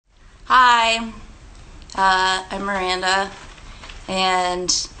Hi, I'm Miranda,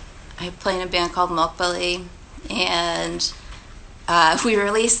 and I play in a band called Melkbelly, and we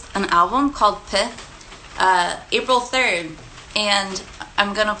released an album called Pith April 3rd, and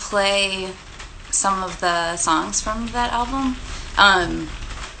I'm gonna play some of the songs from that album on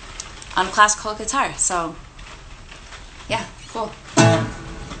classical guitar, so yeah, cool.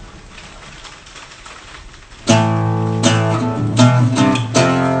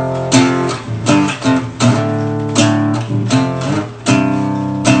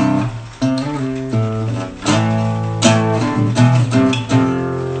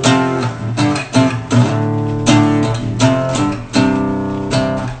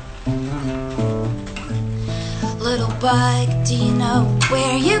 Little bug, do you know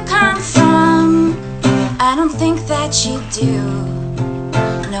where you come from? I don't think that you do.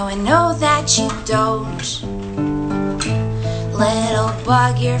 No, I know that you don't. Little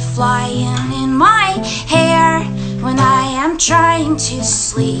bug, you're flying in my hair when I am trying to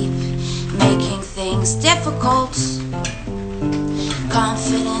sleep, making things difficult.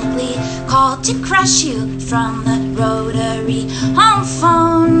 Confidently called to crush you from the rotary home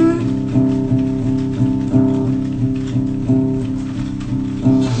phone.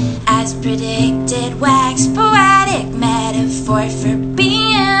 As predicted, wax poetic metaphor for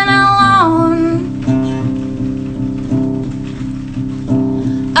being alone.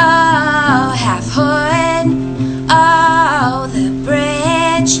 Oh, half hood, oh, the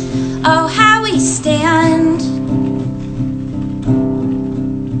bridge, oh, how we stand.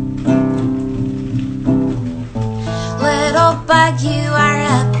 Little bug, you are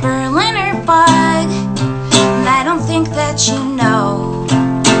a Berliner bug, and I don't think that you know.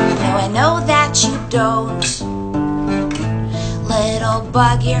 I know that you don't. Little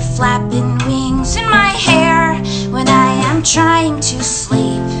bug, you're flapping wings in my hair when I am trying to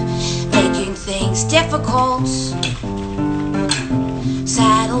sleep, making things difficult.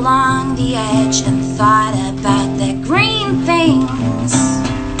 Sat along the edge and thought about the green things.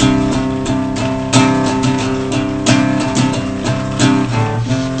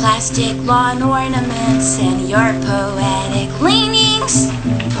 Plastic lawn ornaments and your poetic leanings.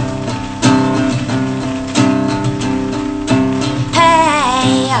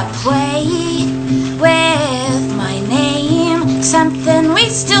 Play with my name, something we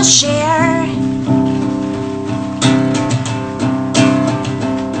still share.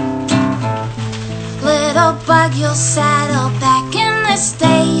 Little bug, you'll settle back in the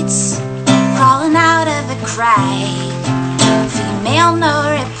States, crawling out of a crag. Female,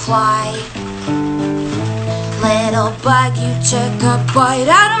 no reply. Little bug, you took a bite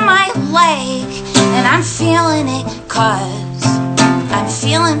out of my leg, and I'm feeling it 'cause I'm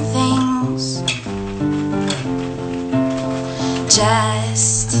feeling things.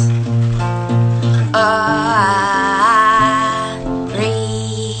 Just a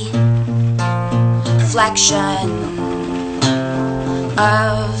reflection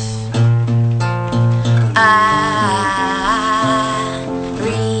of a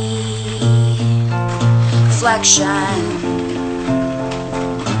reflection.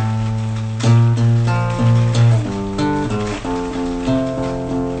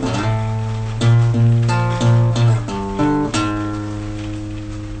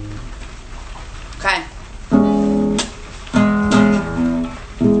 Okay.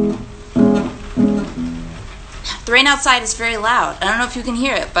 The rain outside is very loud. I don't know if you can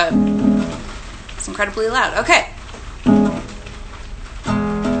hear it, but it's incredibly loud. Okay.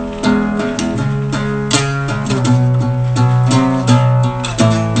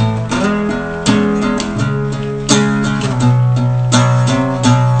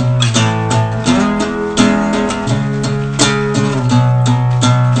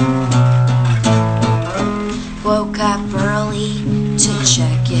 Woke up early to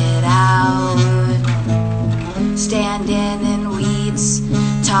check it out. Standing in weeds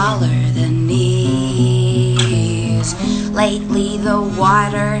taller than knees. Lately the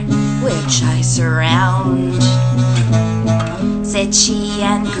water which I surround is itchy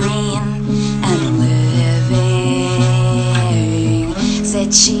and green and living. It's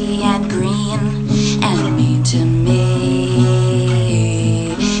itchy and green and mean to me.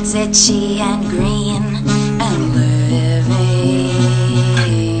 It's itchy and green and living.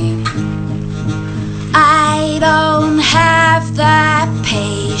 I don't have the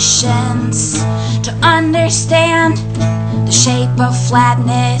patience to understand the shape of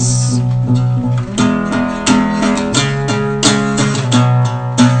flatness.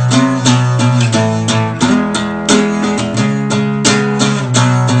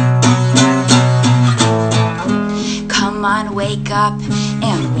 Come on, wake up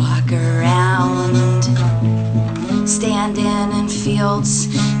and walk around. fields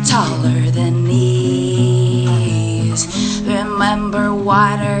taller than these. Remember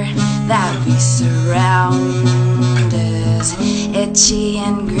water that we surround is itchy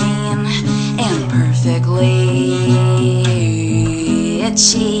and green and perfectly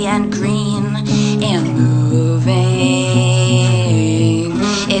itchy and green